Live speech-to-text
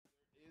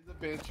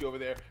Banshee over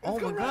there. Oh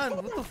my god,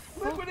 what the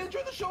fuck? Liquid,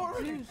 enjoy the show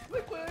already. Jeez.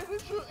 Liquid,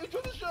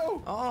 enjoy the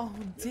show. Oh,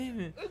 damn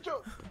it. Enjoy.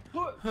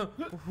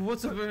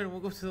 What's up, everyone?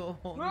 Welcome to the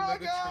whole new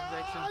Mega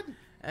Transaction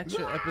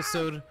Extra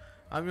episode.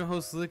 I'm your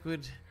host,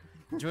 Liquid.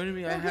 Joining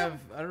me, I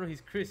don't know,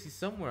 he's Chris. He's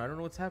somewhere. I don't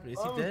know what's happening.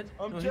 Is he dead?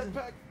 I'm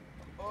Jetpack.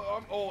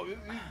 This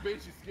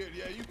Banshee scared.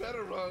 Yeah, you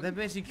better run. That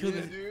Banshee killed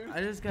me. Dude.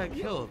 I just got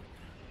killed.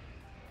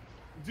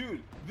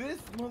 Dude, this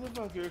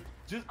motherfucker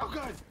just... Oh,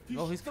 guys.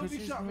 He's Chris.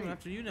 He's coming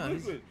after you now.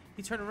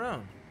 He turned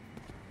around.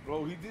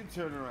 Bro, he did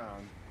turn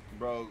around.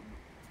 Bro.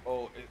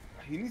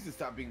 He needs to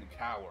stop being a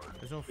coward.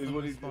 There's no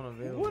spawn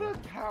available. What a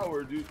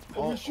coward, dude.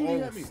 He's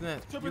shooting at me.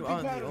 Snap. Serpentine You out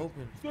in the pattern.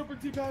 open.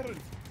 Serpentine pattern.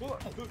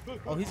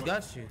 Oh, he's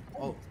got you.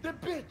 Oh.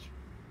 That bitch.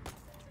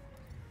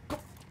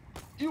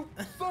 You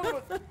son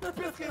of a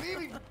biscuit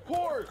eating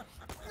whore.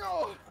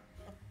 No.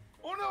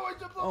 Oh no, I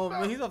jumped off. Oh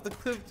man, he's off the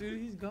cliff,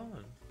 dude. He's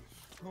gone.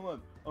 Hold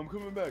on, I'm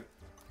coming back.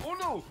 Oh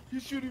no,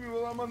 he's shooting me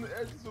while I'm on the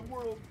edge of the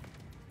world.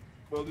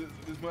 Well,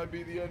 this might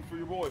be the end for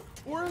your boy.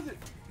 Where is it?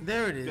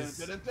 There it is.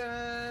 Dun, dun,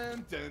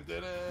 dun, dun,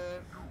 dun, dun.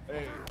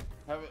 Hey,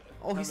 have it.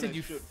 Oh, he said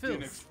you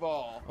Phoenix filth.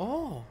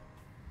 fall.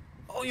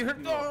 Oh, you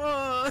heard? No.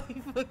 Oh,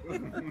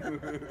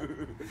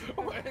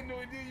 I had no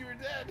idea you were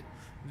dead.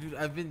 dude,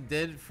 I've been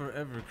dead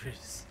forever,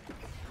 Chris.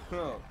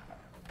 Huh.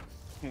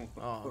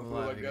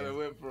 Oh, I got a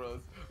whip for us.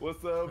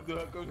 What's up, dude?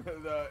 Welcome to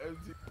the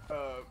MT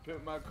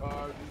Pimp My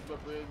Car. This is my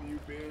brand new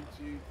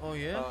Banshee. Oh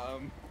yeah.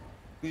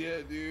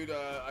 Yeah, dude.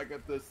 I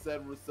got the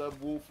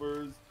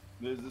subwoofers.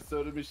 There's a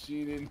soda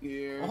machine in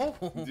here. Oh.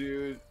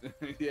 Dude.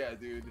 Yeah,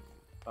 dude.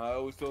 I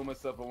always told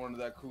myself I wanted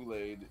that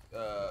Kool-Aid.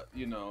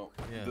 You know,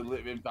 the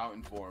living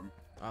fountain form.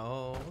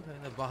 Oh, okay.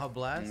 The Baja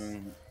Blast.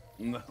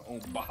 No,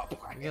 Baja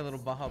Blast. You got a little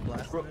Baja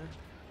Blast in there?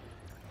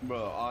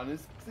 Bro,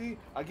 honestly,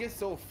 I get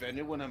so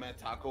offended when I'm at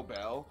Taco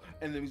Bell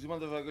and these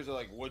motherfuckers are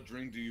like, "What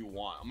drink do you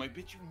want?" I'm like,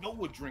 "Bitch, you know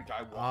what drink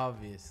I want."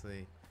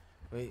 Obviously.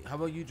 Wait, how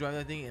about you drive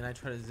that thing and I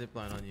try to zip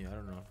line on you? I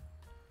don't know.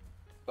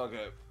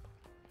 Okay.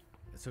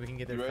 So we can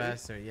get there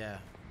faster. Yeah.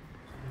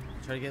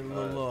 Try to get a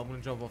little low. I'm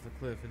gonna jump off the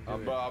cliff and do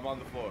it. Bro, I'm on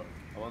the floor.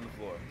 I'm on the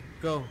floor.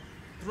 Go.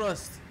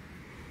 Thrust.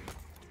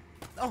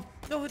 Oh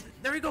no!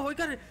 There we go. I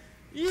got it.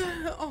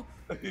 Yeah. Oh.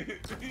 You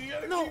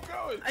gotta No, keep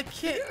going. I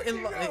can't.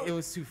 It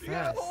was too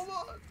fast. Hold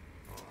on.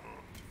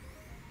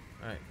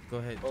 All right, go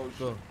ahead. Oh,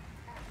 go.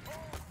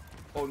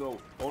 Oh no!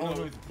 Oh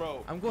no! It's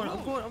bro. I'm going.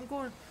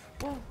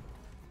 Oh.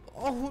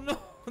 Oh no!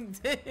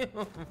 Damn!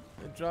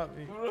 It dropped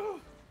me. Bro.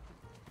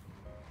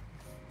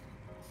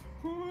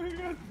 Oh my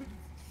god.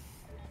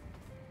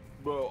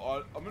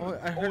 Bro, I'm gonna.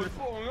 I heard it's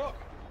blowing up.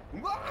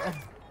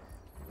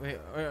 Wait,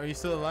 are you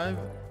still alive?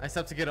 I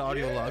stopped to get an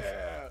audio log.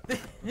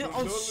 Yeah.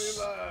 Oh, totally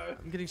alive.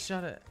 I'm getting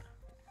shot at.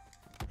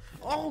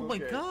 Oh my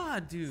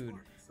god, dude!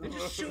 They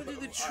just shoot through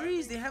the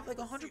trees. They have like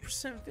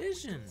 100%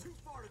 vision.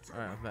 All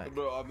right, I'm back.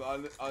 Bro,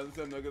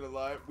 honestly, I'm not gonna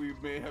lie. We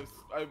may have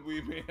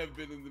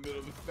been in the middle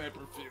of a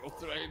sniper field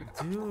right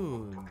now.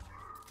 Dude.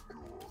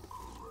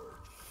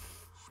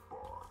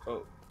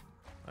 Oh.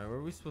 Alright, where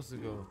are we supposed to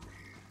go?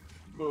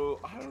 Bro,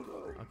 I don't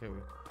know. Okay,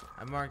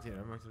 I marked it.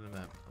 I marked it on the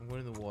map. I'm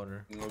going in the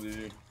water. Oh, did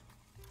you?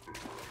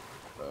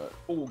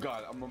 Oh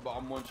god, I'm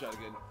one shot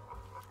again.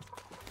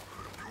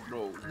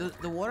 Bro.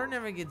 The water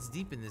never gets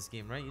deep in this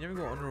game, right? You never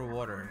go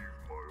underwater.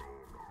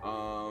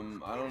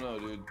 I don't know,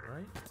 dude.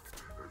 Right?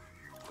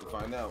 We'll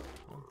find out.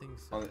 I don't think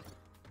so.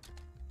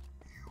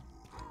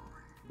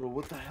 Bro,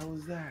 what the hell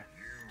is that?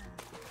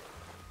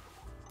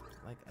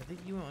 Like, I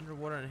think you went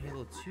underwater in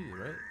Halo 2,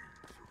 right?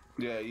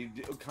 Yeah, you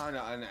did kind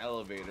of on an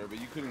elevator, but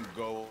you couldn't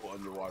go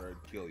underwater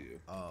and kill you.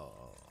 Oh,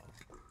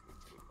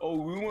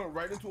 we went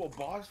right into a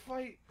boss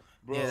fight?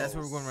 Bro. Yeah, that's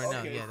where we're going right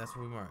now. Yeah, that's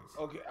where we marked.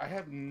 Okay, I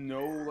have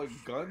no, like,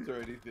 guns or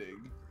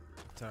anything.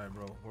 It's alright,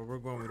 bro. Where we're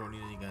going, we don't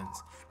need any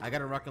guns. I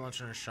got a rocket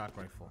launcher and a shock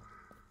rifle.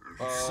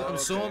 I'm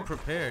so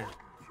unprepared.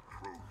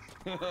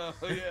 Yeah, oh,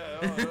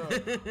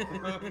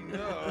 no.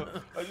 No,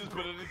 I just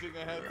put anything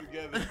I have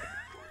together.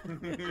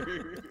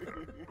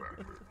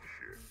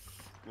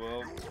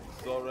 Well,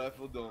 assault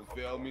rifle, don't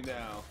fail me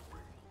now.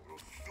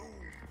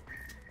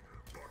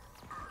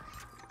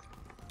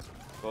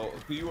 Oh,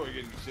 you are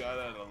getting shot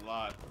at a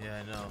lot.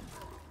 Yeah, I know.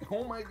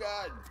 Oh my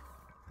god.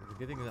 The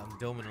good thing is I'm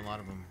doming a lot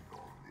of them.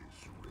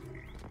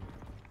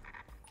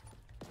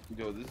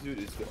 Yo, this dude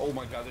is... Oh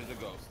my god, there's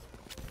a ghost.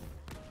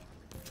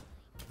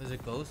 There's a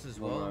ghost as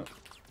well?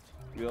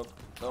 Yep.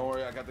 Don't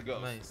worry, I got the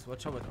ghost. Nice.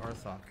 Watch out with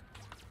Arthok.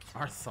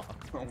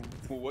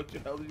 Arthok. What the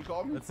hell did you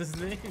call me? That's his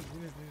name. His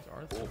name's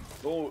Arthok.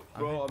 Oh,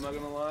 bro, I'm not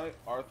gonna lie.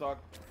 Arthok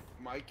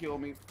might kill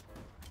me.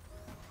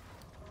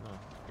 No,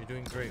 you're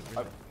doing great.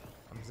 I'm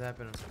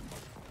zapping him.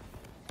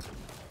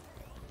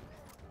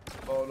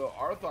 Oh no,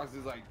 Arthok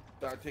is like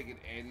not taking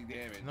any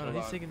damage. No,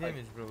 he's taking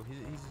damage, bro.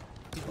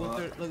 He's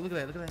going through. Look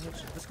at that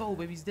headshot. Let's go,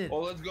 baby. He's dead.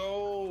 Oh, let's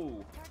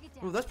go.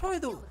 Bro, that's probably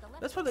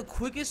the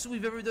quickest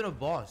we've ever done a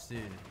boss,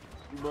 dude.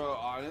 Bro,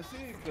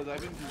 honestly, because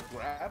I've been just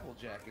grapple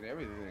jacking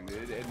everything,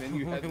 dude, and then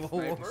you had the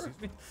sniper.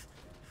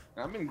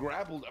 I've been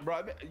grappled, bro.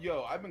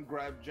 I've been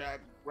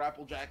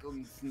grapple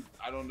jacking since,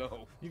 I don't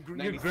know.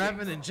 You're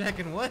grabbing and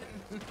jacking what?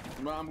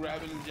 Bro, I'm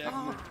grabbing and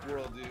jacking this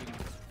world, dude.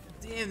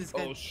 Damn, this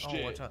guy. Oh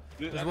shit! Watch out.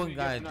 Dude, there's one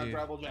guy, not dude.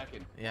 grapple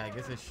jacking. Yeah, I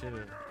guess I should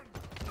have.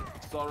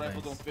 Assault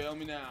rifle, don't fail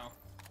me now.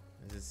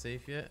 Is it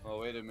safe yet? Oh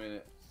wait a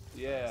minute.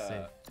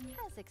 Yeah.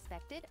 As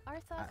expected,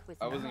 Arthok was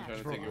I wasn't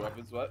trying to take your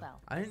weapons. What? Well,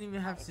 I didn't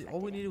even have to.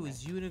 All we needed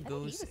was you and a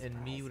ghost and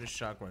me with a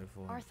shock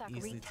rifle. Arthok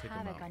Easily wreaked took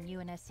him havoc out. on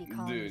UNSC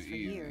colonies for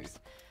easy. years.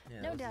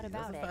 Yeah, No doubt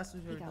about it. That's the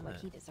fastest He we've got ever what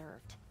done he that.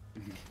 deserved.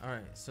 All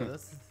right, so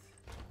that's.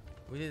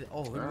 We did.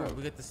 Oh, we got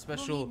the We'll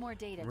special need more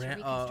data to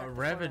reconstruct the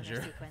Ravager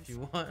Forerunner if sequence.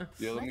 you want.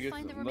 Yeah, let me Let's get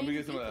find the some of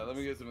remaining that. Let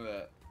me get some of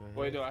that.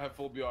 Wait, no, I have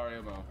full BR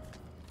ammo.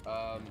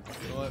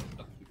 You know what?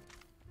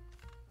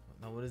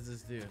 Now, what does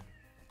this do?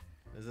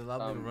 Does it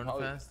allow me to run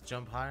fast,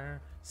 jump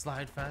higher,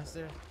 slide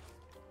faster?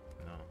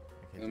 No.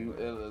 I can't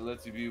do It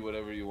lets you be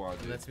whatever you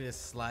want. it lets me to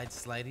slide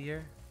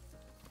slidier.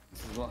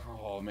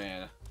 Oh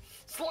man,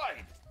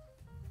 slide.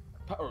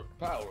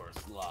 Power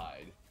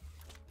slide.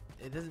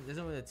 It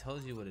doesn't really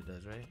tells you what it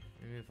does, right?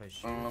 Maybe if I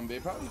shoot. They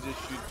probably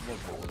just shoot more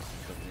bullets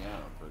or something. I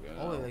don't forget.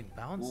 Oh, it like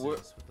bounces. What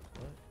the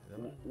fuck? Is that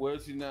what?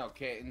 Where's he now,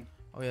 Katen?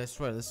 Oh yeah, that's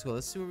right. Let's go.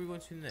 Let's see where we're going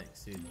to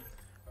next, dude.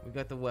 We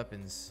got the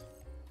weapons.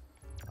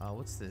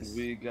 What's this?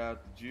 We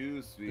got the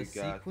juice. We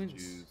got the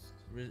juice.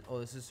 Oh,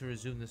 this is to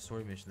resume the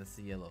story mission. That's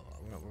the yellow.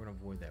 We're gonna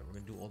avoid that. We're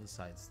gonna do all the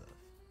side stuff.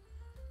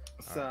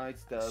 Side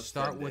stuff.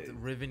 Start with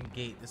Riven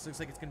Gate. This looks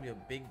like it's gonna be a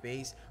big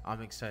base.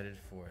 I'm excited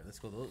for it. Let's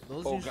go.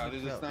 Those oh god,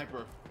 there's a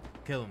sniper.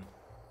 Kill him.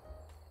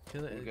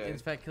 Kill it. Okay. In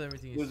fact, kill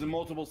everything. There's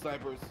multiple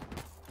snipers.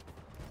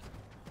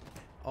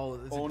 Oh,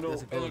 no,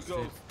 there's a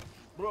ghost.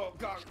 Bro,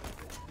 god.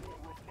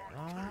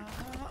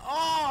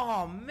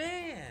 Oh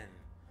man.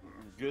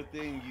 Good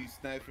thing you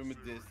sniped from a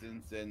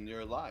distance and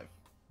you're alive.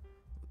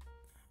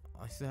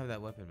 I still have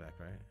that weapon back,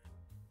 right?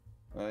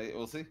 Alright,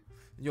 we'll see.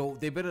 Yo,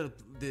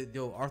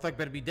 Arthok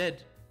better be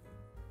dead.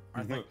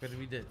 Arthok better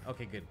be dead.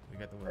 Okay, good. We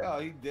got the weapon.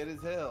 Yeah, he dead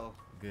as hell.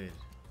 Good.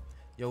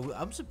 Yo,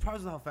 I'm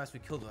surprised at how fast we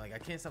killed him. Like, I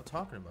can't stop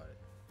talking about it.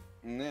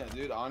 Yeah,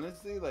 dude,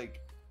 honestly,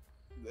 like,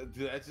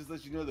 that just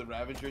lets you know the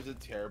Ravager's a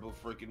terrible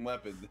freaking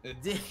weapon.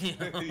 Damn. You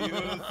know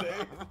what I'm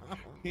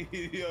saying?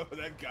 Yo,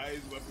 that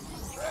guy's weapon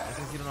is trash. I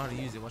guess you don't know how to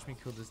use it. Watch me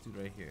kill this dude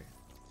right here.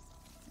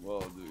 Whoa,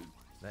 dude.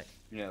 That,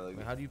 yeah, like.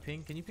 wait, how do you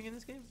ping? Can you ping in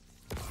this game?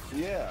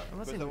 Yeah.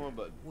 Press that one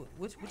button.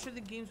 Which are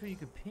the games where you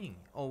could ping?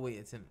 Oh wait,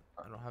 it's in.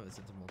 I don't have it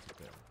set to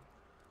multiplayer.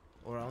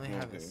 Or I only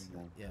have it.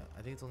 Yeah,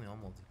 I think it's only on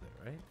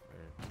multiplayer, right?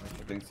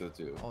 I think so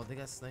too. Oh, they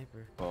got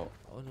sniper. Oh.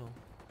 Oh no.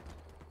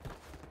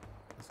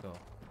 Let's go.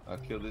 I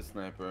killed this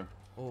sniper.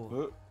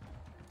 Oh.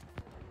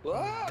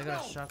 Ah, they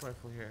got a shock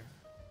rifle here.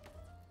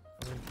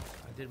 I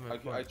did my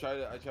part. I tried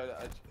to.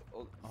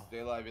 Stay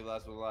alive. You're the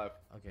last one alive.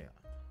 Okay.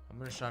 I'm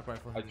gonna shock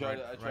rifle him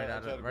right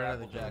out of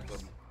the gun.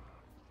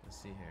 Let's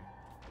see here.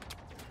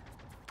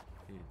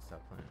 Dude,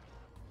 stop playing.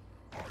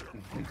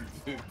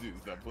 Dude,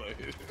 stop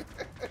playing.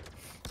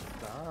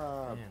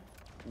 Stop.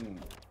 Damn.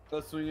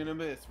 Let's swing and a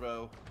miss,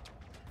 bro.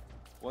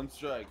 One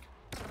strike.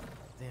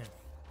 Damn.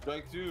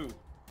 Strike two.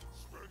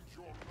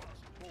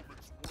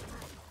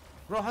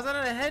 Bro, how's that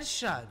not a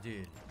headshot,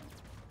 dude?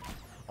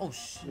 Oh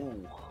shit.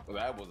 Ooh, well,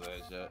 that was a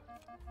headshot.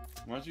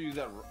 Why don't you use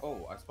that?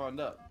 Oh, I spawned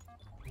up.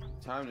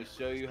 Time to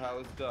show you how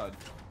it's done.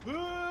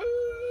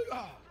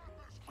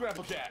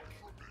 Grapple jack.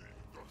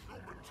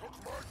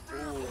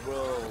 Oh,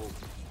 bro.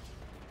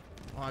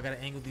 Oh, I gotta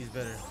angle these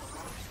better.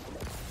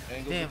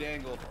 Angle the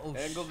dangle. Oh,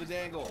 angle the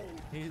dangle.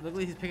 Look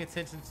like he's paying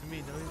attention to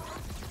me.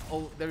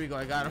 Oh, there we go.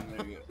 I got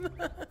him.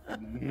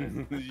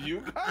 You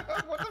got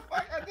him? What the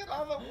fuck? I did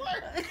all the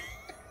work.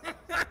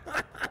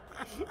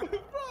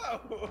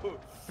 Bro.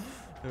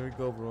 There we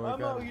go, bro.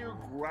 I'm out here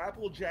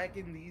grapple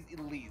jacking these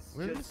elites.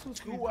 Just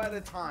two at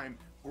a time.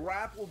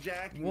 Grapple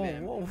jacking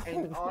them. Whoa.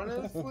 And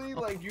honestly,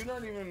 like, you're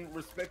not even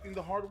respecting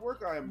the hard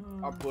work I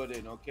put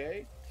in,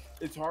 okay?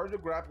 It's hard to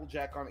grapple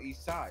jack on each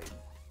side.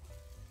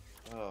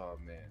 Oh,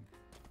 man.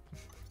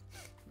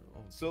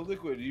 So,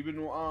 Liquid, you've been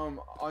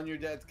on your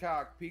dad's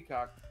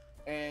Peacock,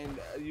 and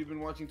you've been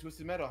watching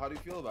Twisted Metal. How do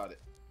you feel about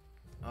it?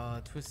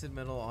 Twisted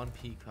Metal on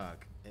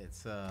Peacock.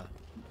 It's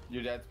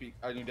your dad's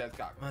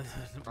cock.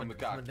 On the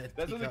cock.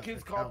 That's what the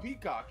kids call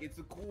Peacock. It's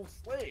a cool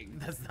slang.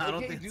 That's not.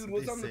 Like, hey, dude,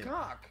 what's on the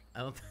cock? I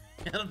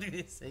don't think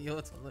they say, yo,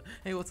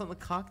 what's on the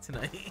cock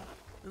tonight?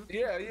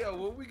 Yeah,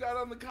 what we got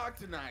on the cock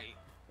tonight?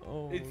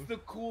 Oh. It's the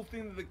cool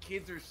thing that the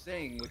kids are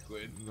saying,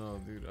 Liquid. No,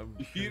 dude,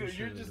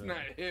 you're just not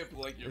hip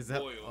like your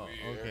boy over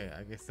here. Okay,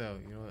 I guess so.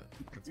 You know what?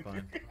 That's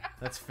fine.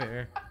 That's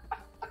fair.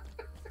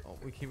 Oh,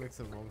 we came back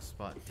to the wrong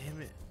spot.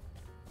 Damn it.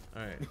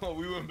 All right. Oh,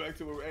 we went back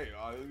to where. Hey,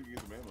 let me get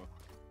some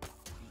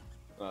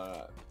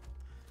ammo.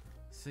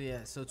 So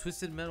yeah, so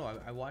Twisted Metal.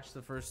 I watched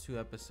the first 2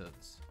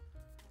 episodes.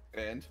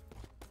 And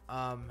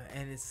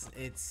it's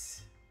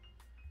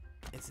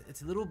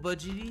a little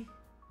budgety.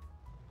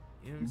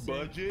 You know what I'm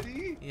saying?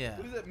 Budgety? Yeah.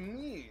 What does that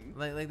mean?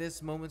 Like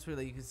there's moments where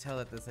like you can tell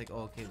that that's like,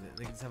 oh, okay,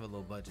 they just have a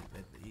low budget.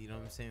 That, you know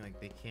what I'm saying? Like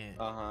they can't.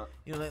 Uh-huh.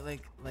 You know,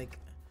 like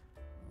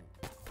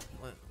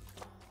what?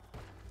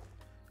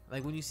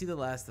 like when you see The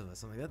Last of Us,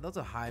 something like that, that's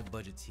a high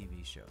budget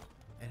TV show.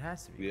 It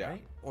has to be, Yeah.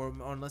 right? Or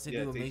unless they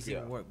do it's amazing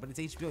HBO. work, but it's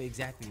HBO,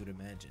 exactly you would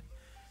imagine.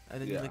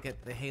 And then you Yeah. look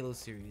at the Halo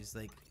series,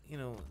 like, you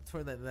know,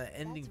 toward that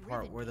ending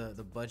part where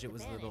the budget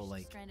was a little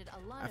like,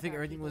 I think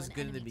everything was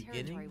good in the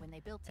beginning,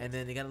 and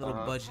then they got a little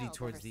budgety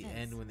towards the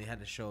end when they had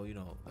to show, you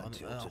know, a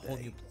whole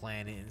new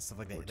planet and stuff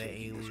like that, the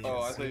aliens.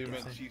 Oh, I thought you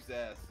meant Chief's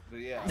ass,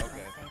 but yeah,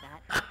 okay.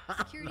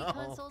 Security No.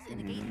 consoles in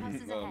the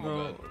gatehouses No, ahead.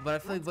 No, but I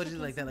feel like Let's budget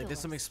check like that, like there's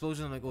some indoors.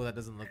 explosion. I'm like, oh, that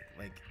doesn't look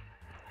like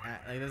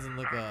it doesn't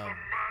look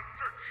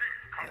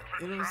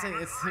you know what I'm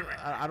saying? It's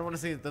I don't want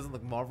to say it doesn't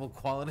look Marvel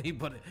quality,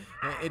 but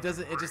it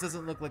doesn't. It just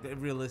doesn't look like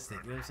realistic.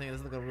 You know what I'm saying? It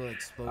doesn't look like a real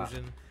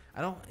explosion.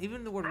 I don't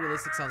even the word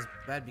realistic sounds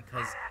bad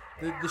because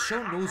the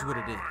show knows what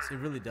it is. It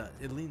really does.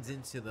 It leans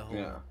into the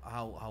whole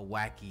how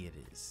wacky it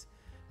is.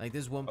 Like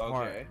there's one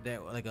part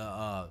that like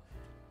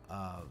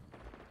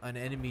an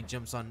enemy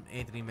jumps on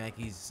Anthony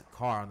Mackie's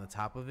car on the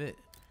top of it,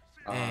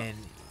 and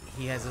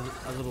he has a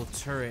little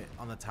turret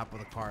on the top of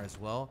the car as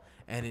well,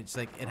 and it's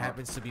like it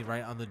happens to be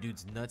right on the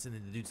dude's nuts, and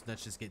then the dude's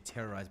nuts just get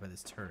terrorized by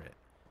this turret.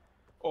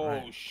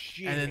 Oh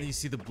shit! And then you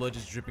see the blood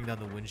just dripping down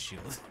the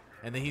windshield,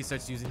 and then he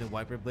starts using the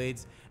wiper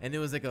blades, and it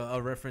was like a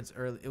reference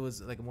early. It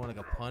was like more like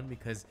a pun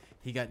because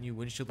he got new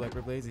windshield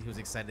wiper blades, and he was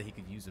excited that he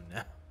could use them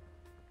now.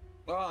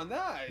 Oh,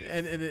 nice.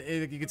 And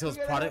you can tell his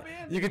product.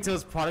 You can tell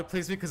his product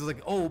placement because it's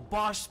like, oh,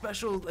 Bosch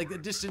special like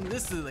edition.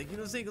 This is like, you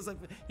know what I'm saying? It's like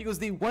he goes,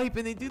 they wipe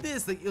and they do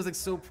this. Like it was like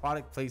so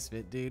product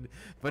placement, dude.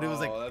 But it was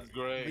like, that's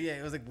great. But yeah,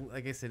 it was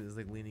like I said, it was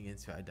like leaning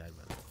into. I died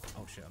by that.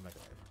 Oh shit, I'm not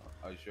alive.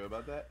 Are you sure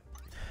about that?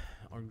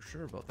 Are you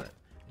sure about that,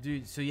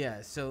 dude? So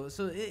yeah, so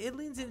it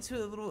leans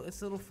into a little.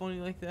 It's a little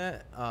funny like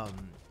that.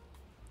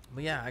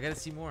 But yeah, I gotta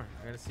see more.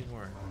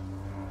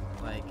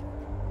 Like.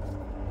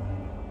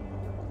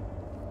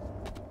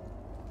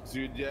 So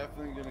you're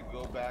definitely gonna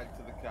go back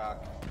to the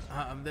cock.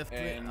 I'm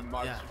definitely. And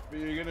watch,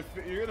 you're gonna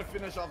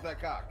finish off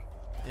that cock.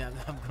 Yeah,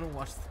 I'm gonna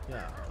watch.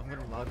 I'm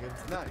gonna log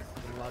into. Nice.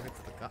 I'm gonna log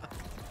into the cock.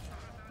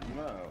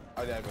 No,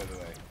 I died by the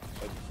way.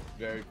 That's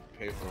very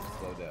painful,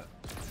 slow death.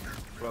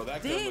 Bro,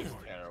 that gun looks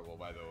terrible,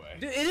 by the way.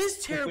 Dude, it is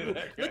terrible.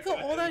 Look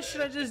at all that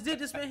shit I just did.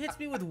 This man hits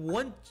me with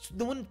one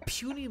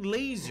puny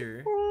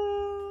laser.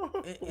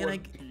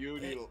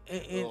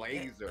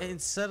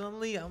 And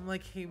suddenly I'm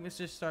like, hey,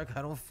 Mr. Stark,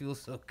 I don't feel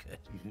so good.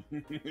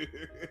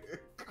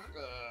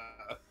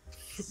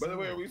 By the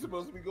way, are we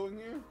supposed to be going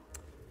here?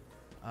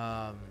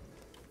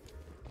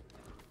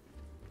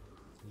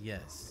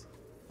 Yes.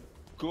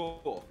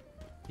 Cool.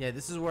 Yeah,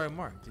 this is where I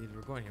marked, dude.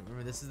 We're going here.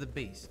 Remember, this is the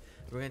base.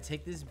 We're gonna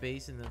take this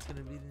base, and that's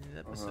gonna be the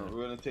episode.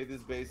 We're gonna take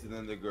this base, and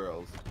then the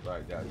girls.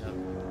 Right, gotcha. Yep.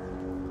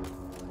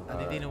 I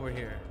think they know we're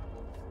here.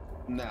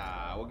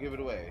 Nah, we'll give it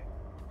away.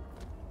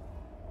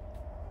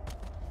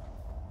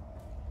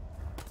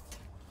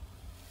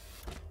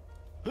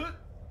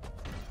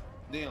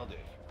 Nailed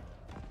it.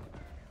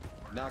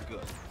 Not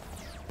good.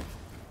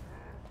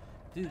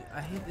 Dude,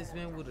 I hit this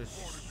man with a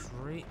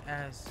straight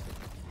ass.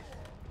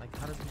 Like,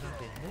 how does he not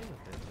get hit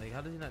with it? Like,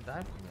 how does he not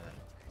die from that?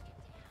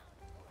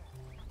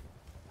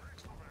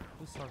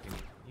 Who's talking?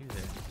 You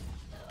there?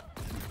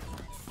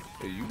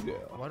 Hey, you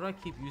there? Why do I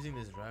keep using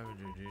this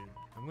Ravager, dude?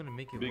 I'm gonna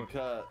make it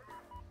because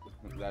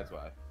work. That's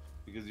why.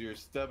 Because you're a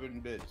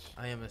stubborn bitch.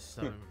 I am a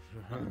stubborn.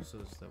 I'm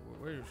so stubborn.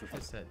 Where's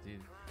Chris at,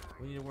 dude?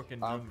 We need to work in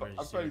numbers.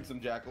 I'm fighting some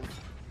jackals.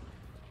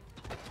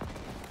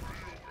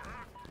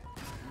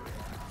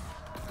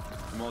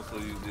 I'm also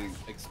using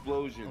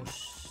explosions. Oh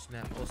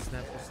snap! Oh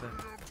snap! Oh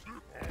snap!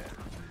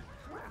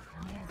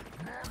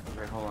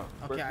 Okay, hold on.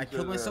 Okay, I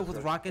killed myself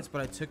with rockets,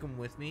 but I took them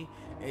with me.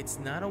 It's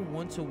not a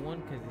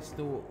 1-to-1 because they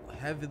still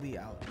heavily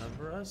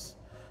outnumber us.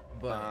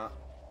 But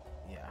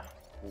yeah,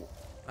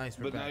 nice.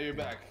 But now you're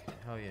back.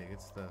 Hell yeah,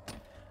 good stuff.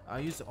 I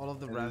used all of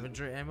the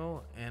Ravager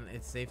ammo, and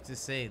it's safe to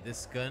say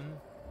this gun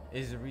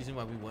is the reason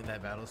why we won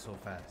that battle so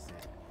fast. Dude.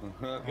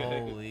 Okay.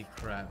 Holy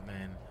crap,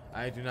 man!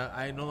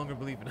 I no longer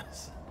believe in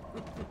us.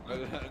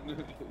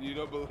 You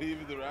don't believe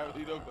in the rabbit?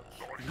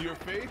 Your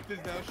faith is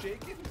now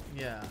shaken?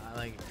 Yeah,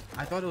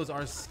 I thought it was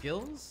our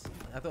skills.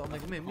 I'm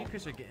like, man, me and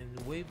Chris are getting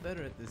way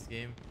better at this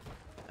game.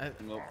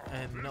 Nope.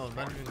 And no,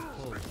 not even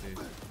close, dude.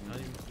 Not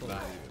even close.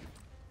 Not even.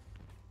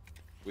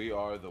 We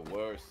are the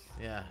worst.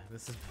 Yeah,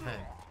 this is bad.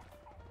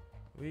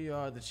 We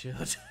are the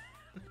children.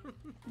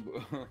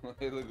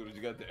 Hey, look what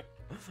you got there.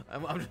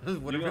 I'm just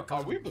whatever.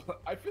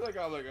 I feel like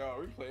I'm like, oh, are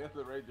we playing at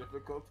the right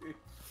difficulty?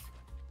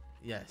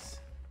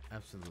 Yes,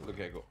 absolutely.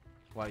 Okay, cool.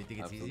 Why, you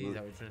think it's easy? Is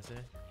that what you're trying to say?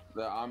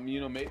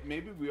 You know,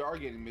 maybe we are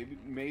getting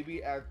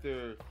maybe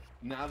after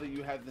now that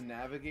you have the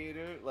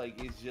navigator,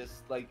 like it's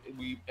just like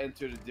we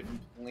entered a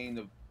different plane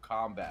of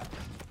combat,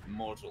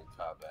 mortal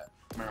combat.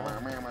 Man,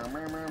 I'm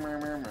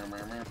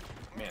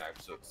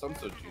so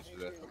juiced for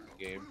that fucking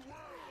game.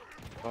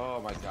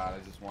 Oh my god,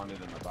 I just want it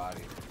in my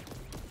body.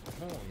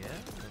 Oh yeah.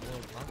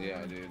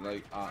 Yeah, dude.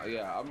 Like,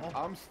 yeah,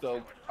 I'm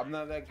stoked. I'm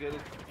not that good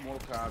at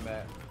Mortal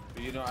Kombat,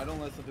 but you know, I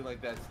don't let something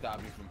like that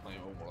stop me from playing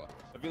Overwatch.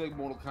 I feel like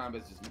Mortal Kombat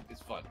is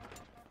it's fun.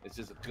 It's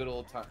just a good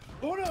old time.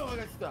 Oh no, I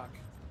got stuck.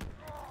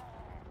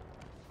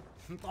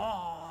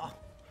 Oh,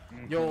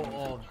 Yo,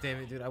 oh damn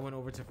it, dude! I went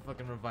over to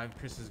fucking revive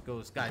Chris's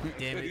ghost. God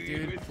damn it,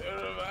 dude!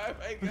 Revive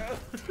my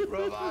ghost.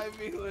 Revive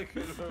me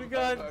like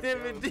God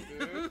damn it,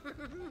 dude!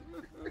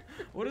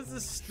 What is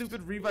this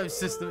stupid revive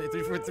system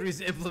 343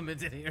 is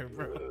implemented here,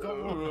 bro? Come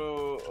on.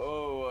 Bro,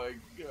 oh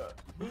my god.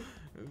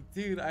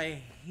 Dude,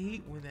 I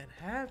hate when that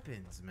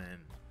happens, man.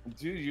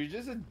 Dude, you're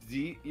just a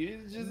The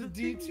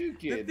D2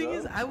 kid. The thing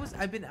is, dog.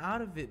 I've been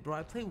out of it, bro.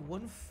 I played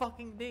one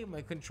fucking day.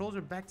 My controls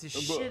are back to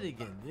shit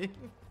again, dude.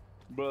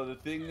 Bro, the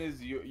thing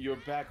is, you're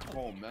back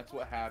home. That's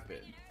what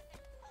happened.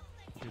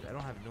 Dude, I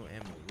don't have no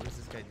ammo. What is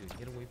this guy doing?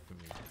 Get away from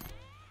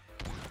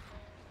me.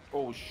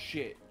 Oh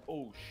shit.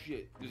 Oh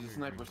shit. There's a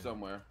sniper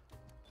somewhere.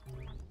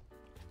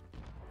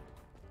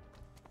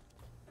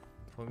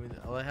 Point me.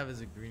 All I have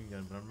is a green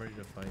gun, but I'm ready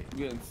to fight. I'm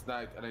getting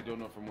sniped, and I don't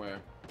know from where.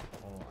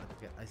 Oh,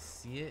 I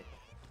see it.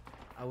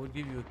 I would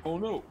give you a Oh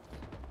no.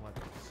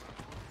 weapons.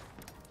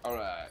 All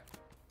right.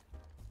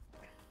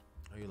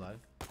 Are you alive?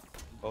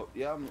 Oh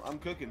yeah, I'm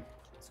cooking.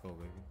 Let's go,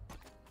 baby.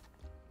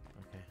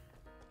 Okay.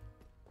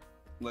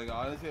 Like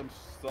honestly, I'm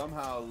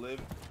somehow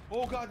living.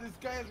 Oh god, this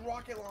guy has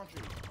rocket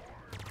launchers.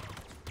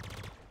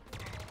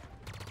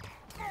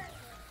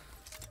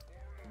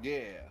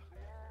 Yeah.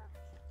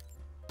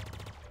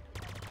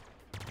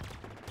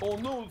 Oh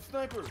no,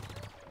 snipers!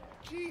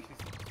 Jeez.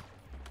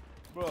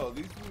 Bro,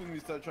 these people need to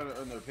start trying to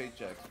earn their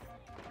paychecks.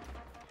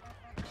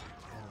 Oh,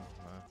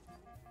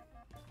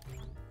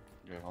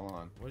 Okay, hold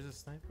on. where's the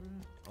sniper?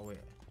 Oh wait.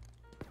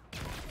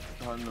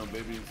 I don't know,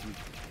 maybe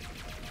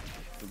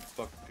some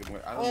fucking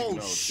way. I don't Oh even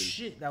know. dude.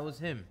 shit, that was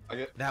him.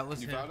 That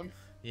was you him. found him?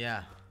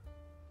 Yeah.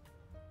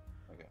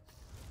 Okay.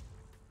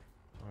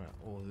 All right.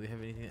 Oh, do we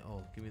have anything?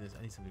 Oh, give me this.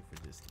 I need something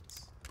for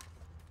distance.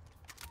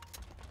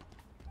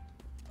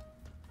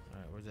 All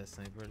right, where's that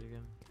sniper at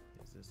again?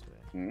 He's this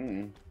way.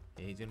 Mm.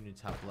 Yeah, he's gonna be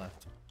top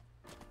left.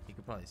 He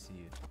could probably see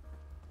you.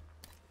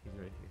 He's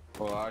right here.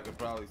 Well, I could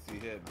probably see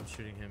him. I'm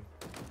shooting him.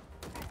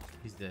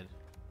 He's dead.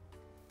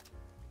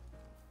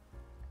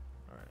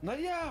 All right. No,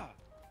 yeah.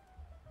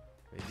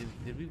 Wait,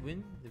 did we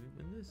win? Did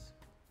we win this?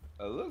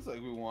 It looks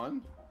like we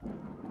won.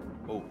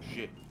 Oh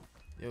shit.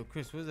 Yo,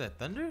 Chris, what is that?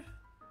 Thunder?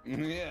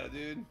 Yeah,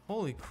 dude.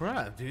 Holy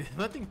crap, dude!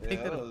 Nothing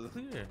picked that that up was-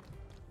 clear.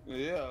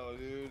 Yeah,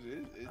 dude.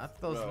 It's, I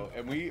thought bro.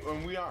 And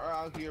we are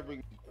out here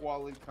bringing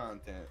quality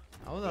content.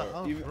 I was,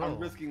 Bro, even bro. I'm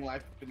risking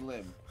life and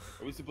limb.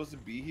 Are we supposed to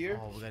be here?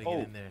 Oh, we gotta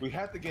get in there. We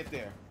have to get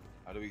there.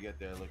 How do we get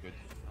there, Liquid?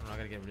 I'm not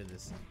gonna get rid of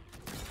this.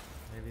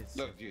 Maybe it's.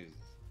 Look, Jesus.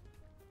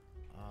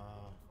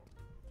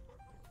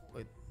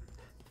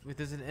 Wait,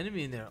 there's an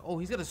enemy in there. Oh,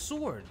 he's got a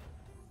sword.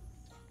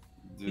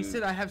 Dude. He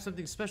said, "I have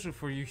something special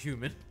for you,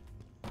 human."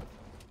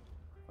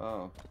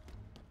 Oh.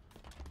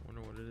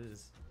 Wonder what it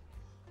is.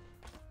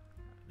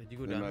 Did you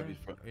go It down might there? be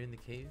fun. Are you in the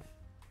cave?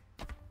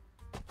 Is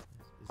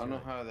I don't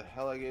know there how the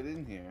hell I get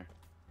in here.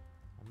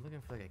 I'm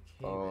looking for like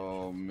a cave.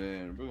 Oh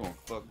man, we're gonna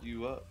fuck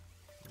you up.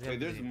 Yeah, Hey,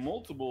 there's maybe-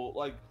 multiple.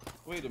 Like,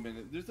 wait a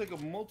minute. There's like a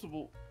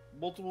multiple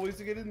ways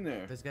to get in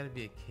there. There's got to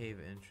be a cave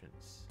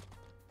entrance.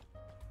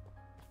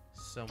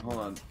 Somewhere. Hold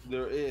on.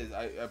 There is.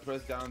 I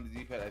pressed down the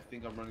D-pad. I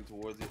think I'm running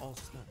towards it. Oh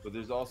snap! But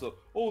there's also.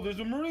 Oh, there's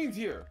a Marines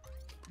here.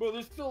 Bro,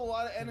 there's still a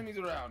lot of enemies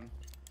around.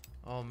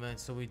 Oh man,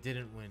 so we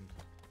didn't win.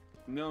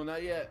 No,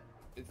 not yet.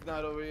 It's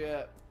not over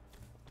yet.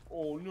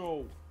 Oh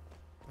no.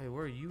 Wait,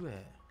 where are you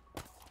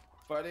at?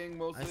 Fighting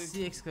mostly. I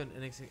see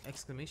an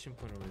exclamation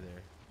point over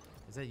there.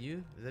 Is that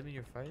you? Does that mean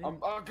you're fighting?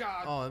 Oh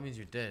god. Oh, that means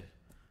you're dead.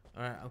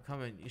 All right, I'm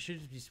coming. You should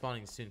just be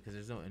spawning soon because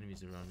there's no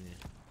enemies around me.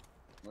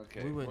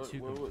 Okay. We went where-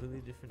 two where- completely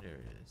different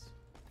areas.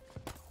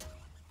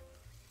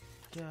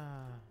 Yeah.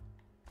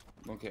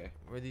 Okay.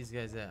 Where are these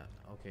guys at?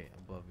 Okay,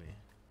 above me.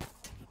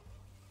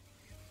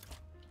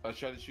 I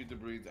tried to shoot the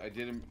Marines.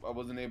 I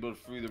wasn't able to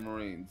free the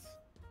Marines.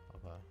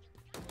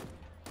 Okay.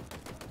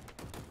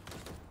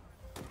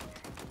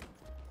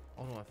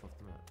 Oh no, I fucked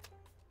them up.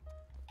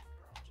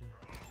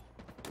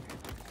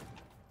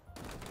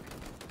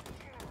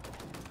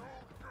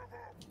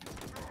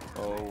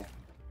 Oh.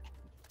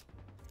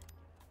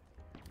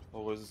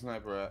 Oh, where's the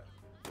sniper at?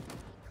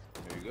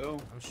 There you go.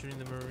 I'm shooting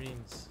the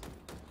Marines.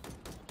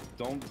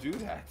 Don't do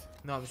that.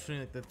 No, I'm shooting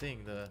like the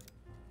thing. The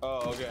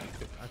Oh, okay.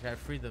 okay, I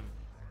freed them.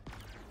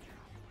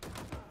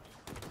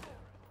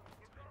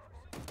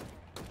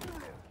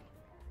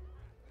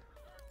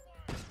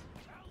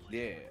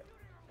 Yeah.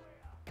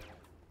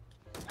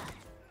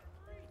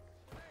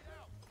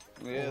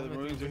 Yeah, Oh, the look,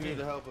 Marines they're are here here.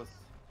 to help us.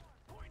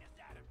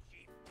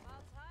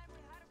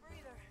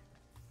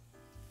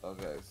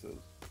 Okay, so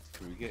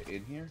can we get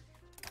in here?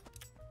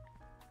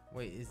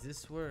 Wait, is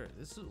this where?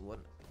 This is what?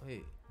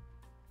 Wait.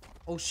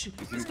 Oh shit!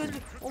 You This think-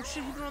 guy's. Oh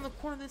shit! He's been on the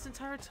corner this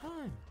entire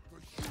time.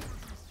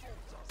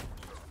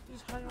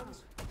 He's hiding on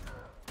this.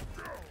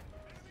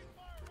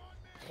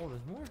 Oh,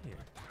 there's more here.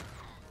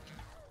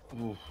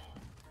 Oof.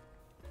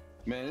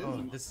 Man, this Oh,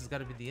 is, this has got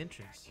to be the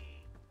entrance.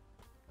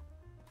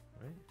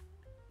 Right?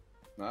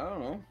 I don't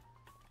know.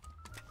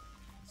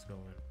 Let's go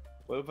in.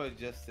 What if I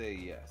just say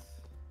yes?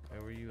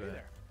 Where were you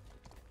at?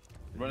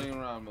 Running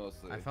around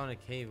mostly. I found a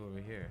cave over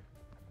here.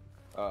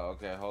 Oh,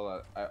 okay. Hold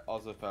on. I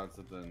also found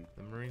something.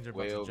 The Marines are about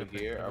Way to over jump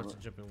here, in. They're I'm- about to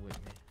jump in with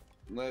me.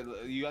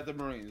 You got the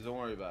Marines. Don't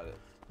worry about it.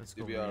 Let's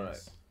You'll go, be all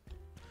Marines.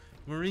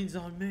 Marines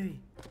on me.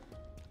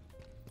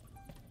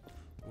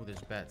 Oh,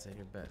 there's bats. I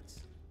hear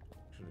bats.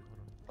 Actually,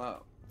 hold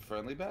Oh,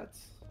 friendly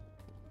bats?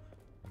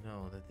 on.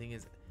 No, the thing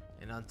is,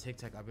 and on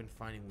TikTok, I've been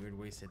finding weird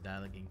ways to die,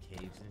 like in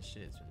caves and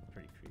shit. It's been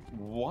pretty creepy.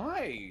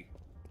 Why?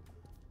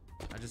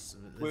 I just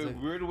Wait,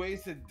 like, weird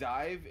ways to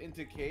dive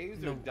into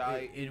caves or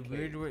die in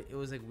weird caves? it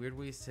was like weird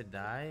ways to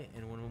die,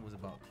 and one of them was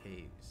about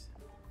caves.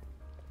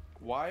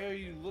 Why are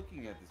you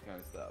looking at this kind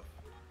of stuff?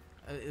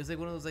 It was like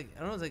one of those, like, I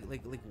don't know, it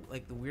was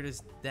like the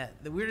weirdest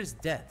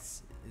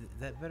deaths. Is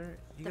that better?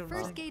 You The get what I'm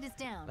first saying? gate is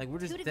down. Like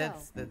weirdest 2 to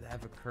deaths go. that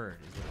have occurred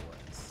is what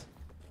it was.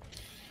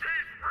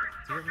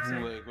 Do you get what I'm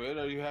saying? Liquid,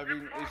 are you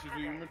having issues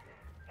with your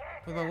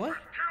Wait, about what?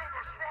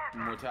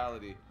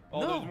 mortality?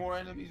 Oh, No. there's more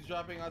enemies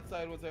dropping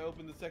outside once I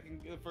open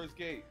the first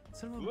gate.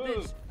 Son of a Whoa.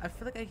 bitch! I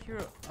feel like I hear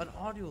an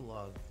audio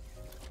log.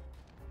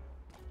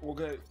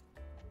 Okay,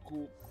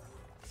 cool.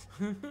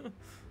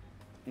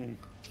 Mm.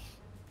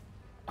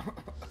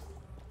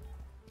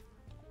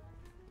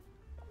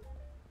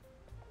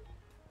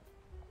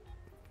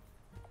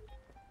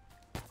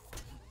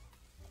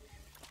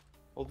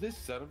 Oh, this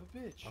son of a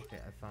bitch. Okay,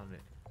 I found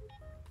it.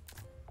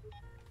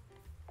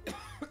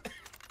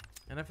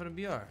 And I found a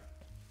BR.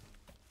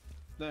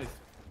 Nice.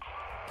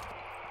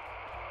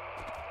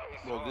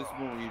 Well, this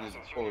Marine is,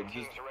 or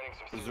this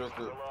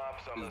Berserker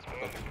is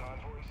fucking.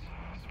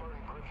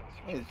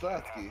 Hey, it's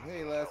Lasky.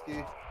 Hey, Lasky.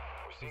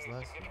 We're seeing a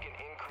Lasky? significant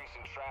increase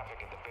in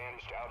traffic at the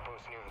banished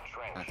outpost near the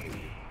trench. I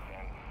see.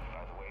 And,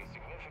 by the way,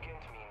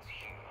 significant means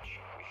huge.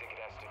 We think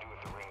it has to do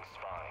with the ring's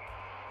spine.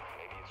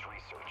 Maybe it's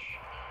research.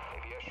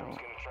 Maybe Estrom's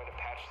gonna try to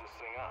patch this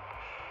thing up.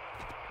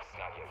 It's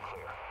not yet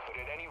clear. But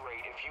at any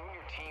rate, if you and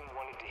your team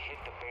wanted to hit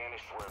the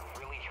banished where it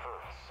really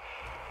hurts,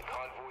 the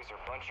convoys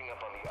are bunching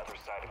up on the other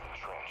side of the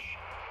trench.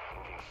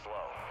 Moving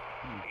slow.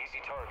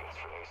 Easy targets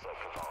for Ace like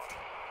Kavon.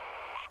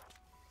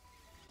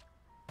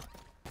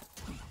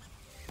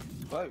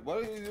 What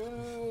are you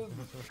doing?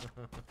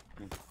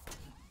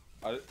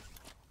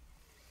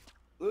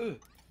 Ugh.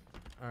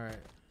 All right,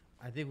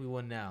 I think we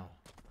won now.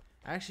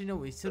 Actually, no,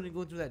 we still need to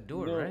go through that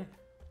door, No. right?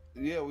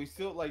 Yeah, we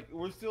still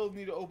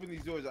need to open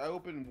these doors. I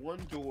opened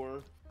one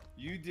door.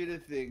 You did a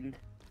thing.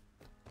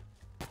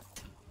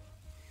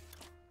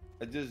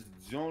 I just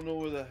don't know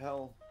where the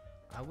hell.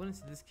 I went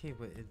into this cave,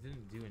 but it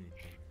didn't do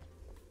anything.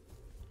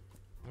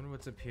 I wonder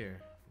what's up here.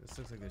 This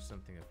looks like there's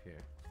something up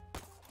here.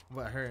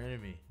 What about her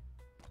enemy?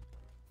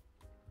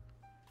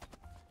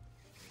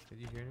 Did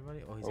you hear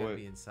anybody? Oh, he's Oh, gotta wait.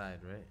 be inside,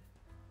 right?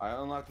 I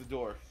unlocked the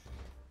door.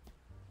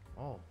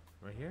 Oh,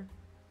 right here?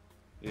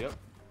 Yep.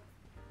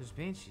 There's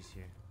banshees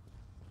here.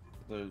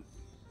 There's.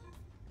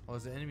 Oh,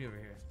 there's an enemy over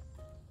here.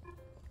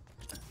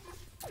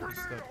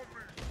 He's stuck.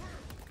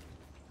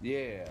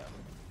 Yeah.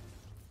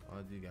 Oh,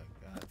 that dude got.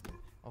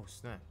 Oh,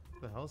 snap.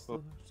 What the hell?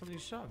 Somebody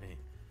shot me.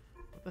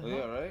 What the Oh, hell?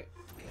 yeah, right?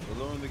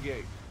 We're lowering the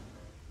gate.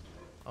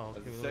 Oh,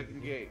 okay. That's the well,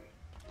 second gate.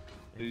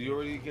 Thank Did you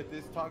already get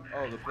this talk?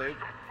 Oh, the plate.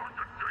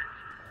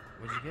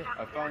 What'd you get?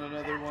 I found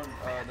another one.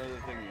 Another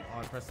thingy. Oh,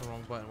 I pressed the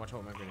wrong button. Watch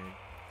out with my grenade.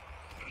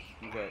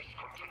 Okay.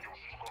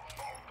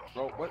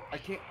 Bro, what? I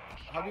can't.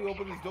 How do you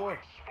open this door?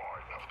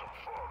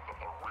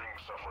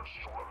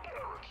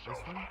 This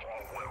one?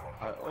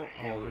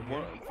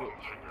 One.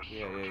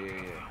 Yeah.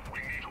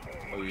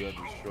 Oh, you had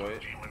to destroy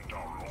it.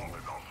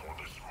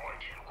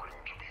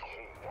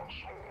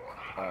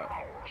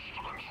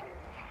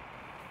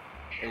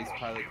 Ace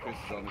Pilot Chris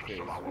is on the case.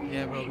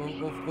 Yeah, bro.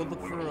 Go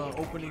look for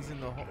openings in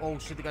the. Oh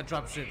shit! They got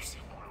drop ships.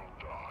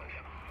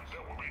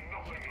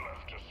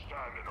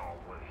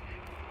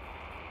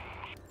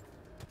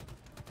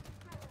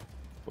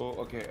 Oh,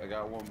 okay. I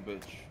got one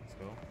bitch. Let's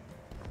go.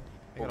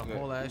 They got Okay, a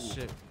whole ass ooh.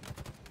 ship.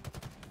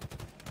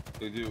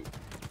 They do.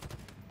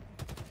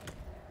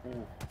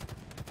 Ooh.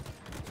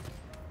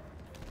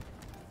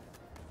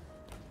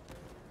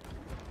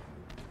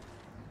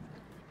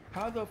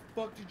 How the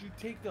fuck did you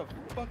take the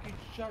fucking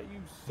shot,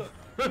 you suck?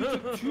 You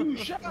took 2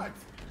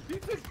 shots! You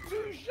took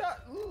 2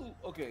 shots! Ooh,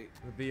 okay.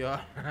 The BR.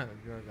 The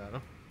BR got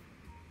him.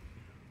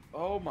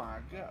 Oh my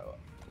god.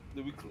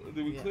 Did we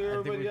Yeah, clear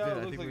I think everybody we're out? good.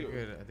 It I looks think like we're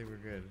good. I think we're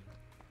good.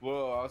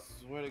 Whoa, I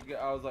swear to God,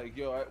 I was like,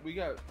 yo, we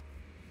got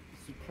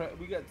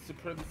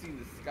supremacy in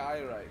the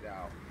sky right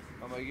now.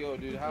 I'm like, yo,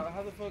 dude,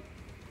 how the fuck?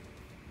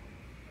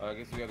 I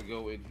guess we gotta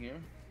go in here.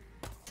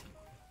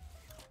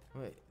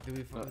 Wait, did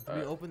we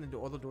alright. open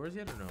all the doors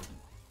yet or no?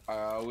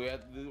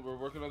 We're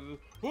working on this.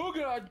 Oh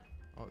god!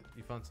 Oh,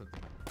 you found something.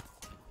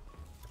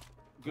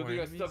 Good More thing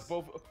I enemies? stuck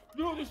both.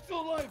 No, they're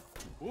still alive!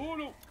 Oh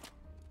no!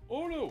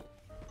 Oh no!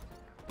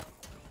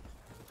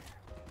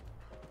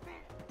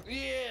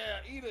 Yeah,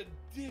 eat a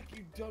dick,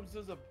 you dumb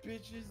sons of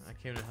bitches! I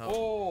came to help.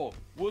 Oh,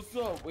 what's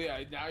up? Wait,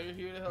 now you're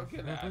here to help?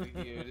 Get out of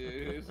here,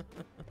 dude.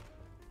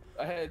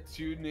 I had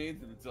 2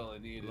 nades and that's all I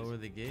needed. Lower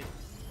the gate.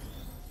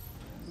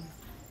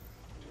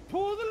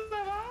 Pull the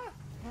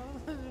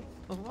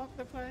lever! Walk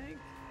the plank.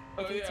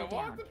 Oh Gates yeah, are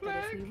walk down, the but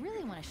if we plank!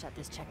 really want to shut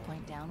this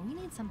checkpoint down, we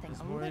need something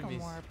There's a more little enemies.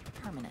 more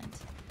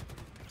permanent.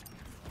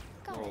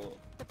 Got it. Oh.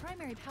 The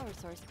primary power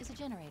source is a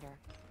generator.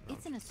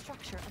 It's in a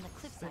structure on the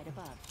cliffside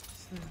above.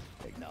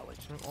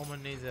 Acknowledged. Throw all my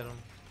nades at him.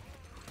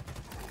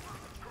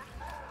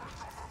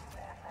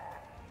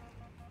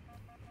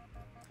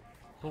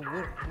 But what?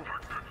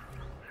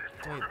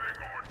 Wait,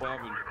 What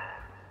happened?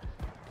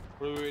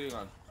 What are we waiting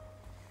on?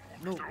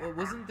 no,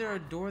 wasn't there a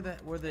door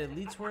that where the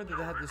elites were that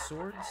had the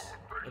swords?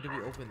 Or did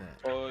we open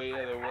that? Oh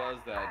yeah, there was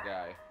that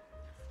guy.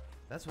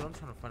 That's what I'm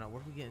trying to find out.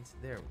 Where did we get into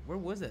there? Where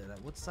was it?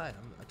 At what side?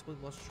 I totally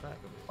lost track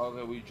of it.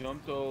 Okay, we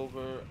jumped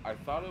over. I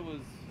thought it was.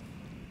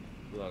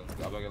 Look,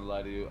 I'm not gonna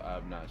lie to you.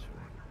 I'm not sure.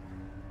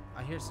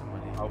 I hear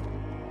somebody.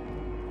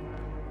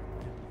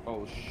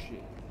 Oh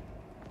shit.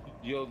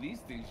 Yo, these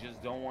things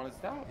just don't want to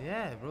stop.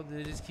 Yeah, bro.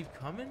 They just keep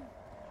coming.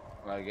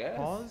 I guess.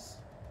 Pause.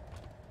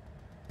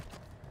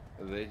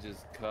 They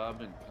just come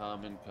and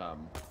come and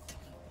come.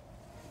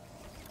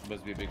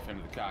 Must be a big fan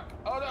of the cock.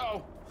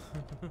 Oh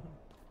no!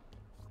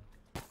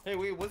 Hey,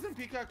 wait, wasn't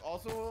Peacock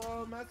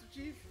also Master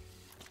Chief?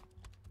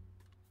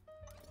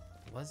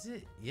 Was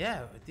it?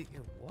 Yeah, I think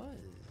it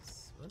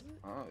was. Was it?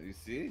 Oh, you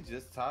see,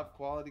 just top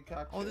quality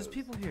cock. Oh, there's shows.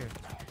 people here.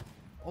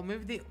 Oh,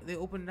 maybe they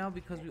open now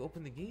because we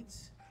opened the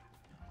gates.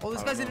 Oh,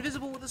 this I guy's don't know.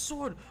 invisible with a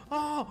sword.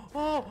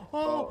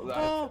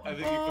 Oh, I think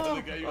he found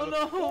the guy you oh were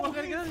no! Oh, I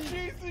gotta get out he's of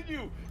here. chasing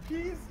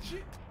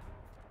you.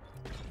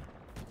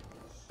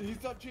 He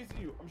stopped chasing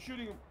you. I'm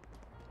shooting him.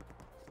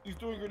 He's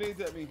throwing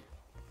grenades at me.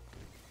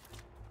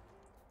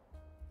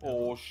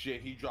 Oh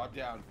shit, he dropped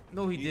down.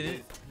 No, he He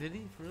didn't. Did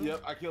he? For real?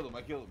 Yep, I killed him.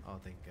 Oh,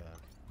 thank God.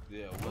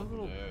 Yeah, What a welcome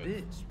little to Earth.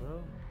 bitch,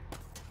 bro.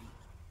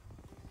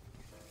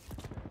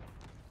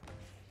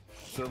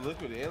 So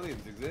liquid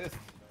aliens exist.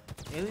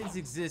 Aliens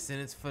exist and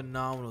it's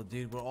phenomenal,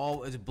 dude.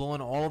 It's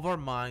blowing all of our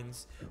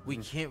minds. We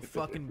can't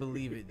fucking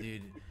believe it,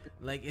 dude.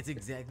 Like it's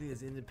exactly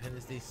as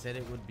Independence Day said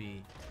it would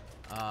be.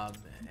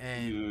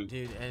 And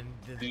dude, and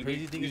the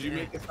crazy thing Did is, you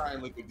make a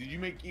sign, liquid? Did you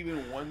make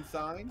even one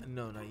sign?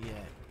 no, not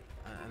yet.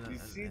 You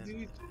see,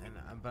 dude?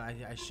 But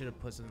I should have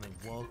put something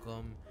like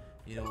welcome.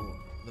 You know,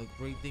 the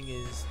great thing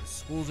is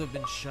schools have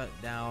been shut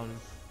down.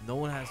 No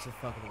one has to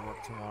fucking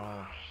work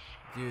tomorrow.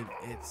 Dude,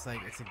 it's like,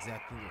 it's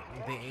exactly,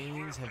 the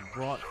aliens have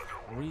brought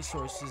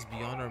resources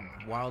beyond our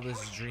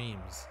wildest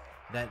dreams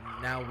that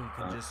now we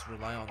can just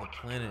rely on the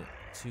planet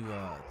to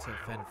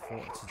fend for,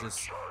 to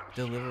just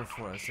deliver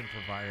for us and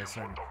provide us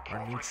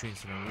our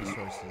nutrients and our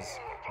resources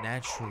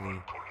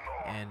naturally.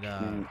 And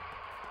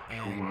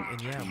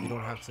yeah, we don't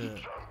have to,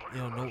 you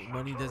know, no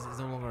money is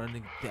no longer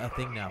a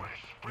thing now.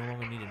 No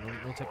longer needed.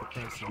 No type of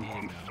currency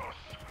needed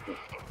now.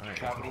 Alright.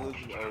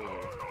 Capitalism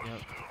over.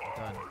 Yep,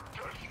 done.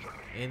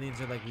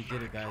 Aliens are like, we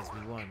did it, guys.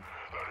 We won.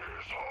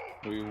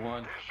 We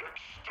won.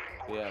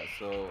 Yeah,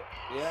 so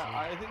yeah,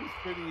 I think it's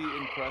pretty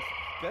impressive.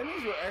 That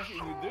means we're actually,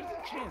 there's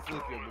a chance,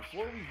 liquid,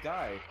 before we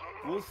die,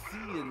 we'll see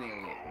an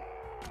alien.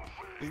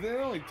 Because they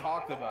only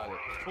talked about it.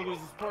 Oh, there's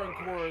a Spartan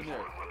core in there.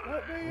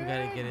 What, man? We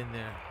gotta get in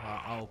there.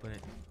 I'll open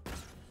it.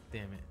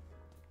 Damn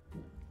it.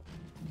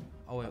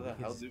 Oh wait, How the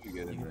hell did we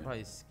get in you can there?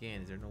 probably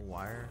scan. Is there no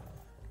wire?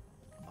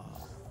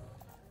 Oh,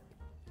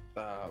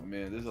 Oh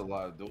man, there's a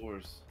lot of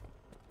doors.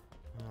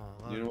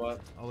 oh, You know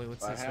what? Oh wait,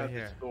 what's I this right have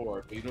here? the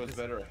sword, but you know what's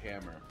better? A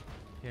hammer.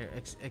 Here,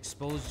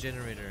 exposed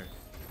generator.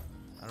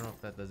 I don't know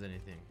if that does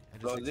anything.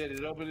 Oh,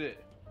 it opened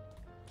it.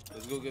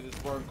 Let's go get this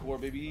Spartan core,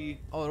 baby.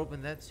 Oh, it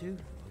opened that too?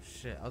 Oh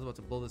shit, I was about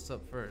to blow this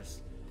up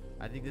first.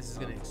 I think this is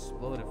gonna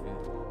explode if we...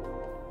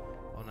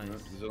 Oh nice.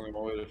 There's only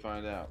one way to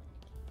find out.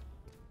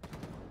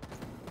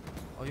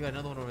 Oh, you got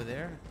another one over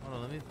there? Hold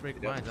on, let me break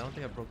Yep. mine. I don't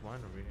think I broke mine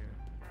over here.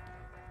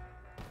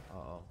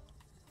 Uh-oh.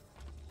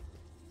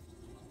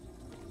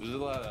 There's a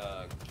lot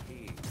of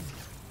caves.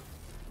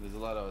 There's a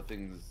lot of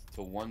things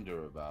to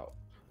wonder about.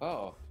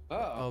 Oh,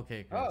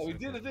 Okay, oh, Chris, we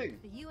did okay. a thing.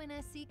 The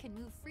UNSC can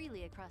move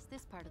freely across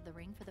this part of the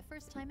ring for the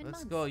first time in Let's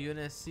months. go, The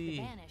UNSC.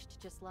 Banished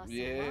just lost some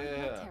long-held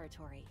Yeah.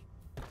 territory.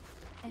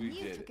 And We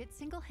you did took it. it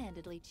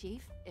single-handedly,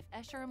 Chief. If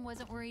Escharum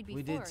wasn't worried before,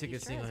 We did take he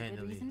it sure has a good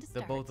single-handedly. reason to The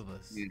start. both of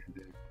us.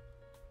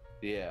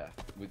 Yeah,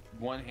 with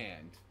one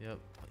hand, Yep,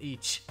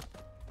 each.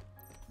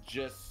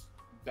 just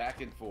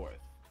back and forth.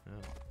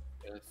 Yep.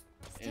 And it's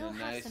Still in a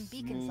have nice, some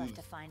beacons left smooth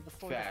to find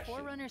before fashion. the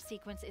Forerunner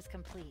sequence is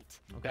complete.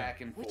 Okay.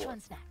 Back and Which forth.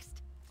 one's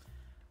next?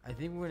 I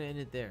think we're gonna end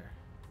it there.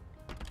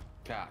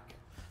 Cock.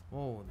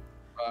 Whoa.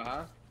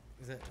 Uh-huh.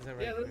 Is that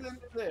right? Yeah, Chris? let's end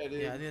it there,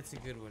 dude. Yeah, I think that's a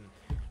good one.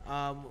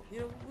 You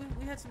know,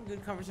 we had some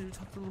good conversation. We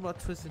talked a little about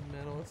Twisted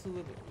Metal. It's a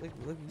little, like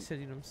you said,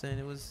 you know what I'm saying?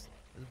 It was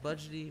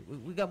budgety.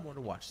 We got more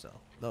to watch, though.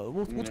 No,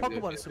 we'll talk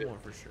about it some more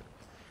for sure.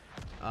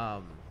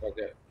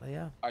 Okay. But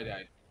yeah. I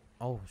died.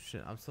 Oh,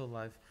 shit. I'm still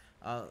alive.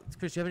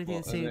 Chris, you have anything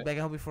Well, to say and back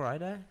at home before I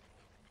die?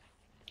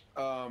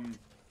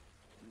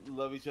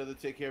 Love each other,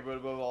 take care, but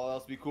above all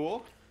else, be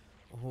cool.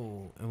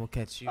 Oh, and we'll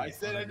catch you. I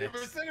said on I the never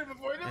next- said it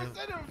before. I never and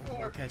said it We'll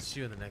before. catch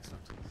you in the next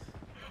one.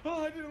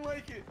 Oh, I didn't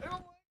like it. I don't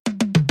like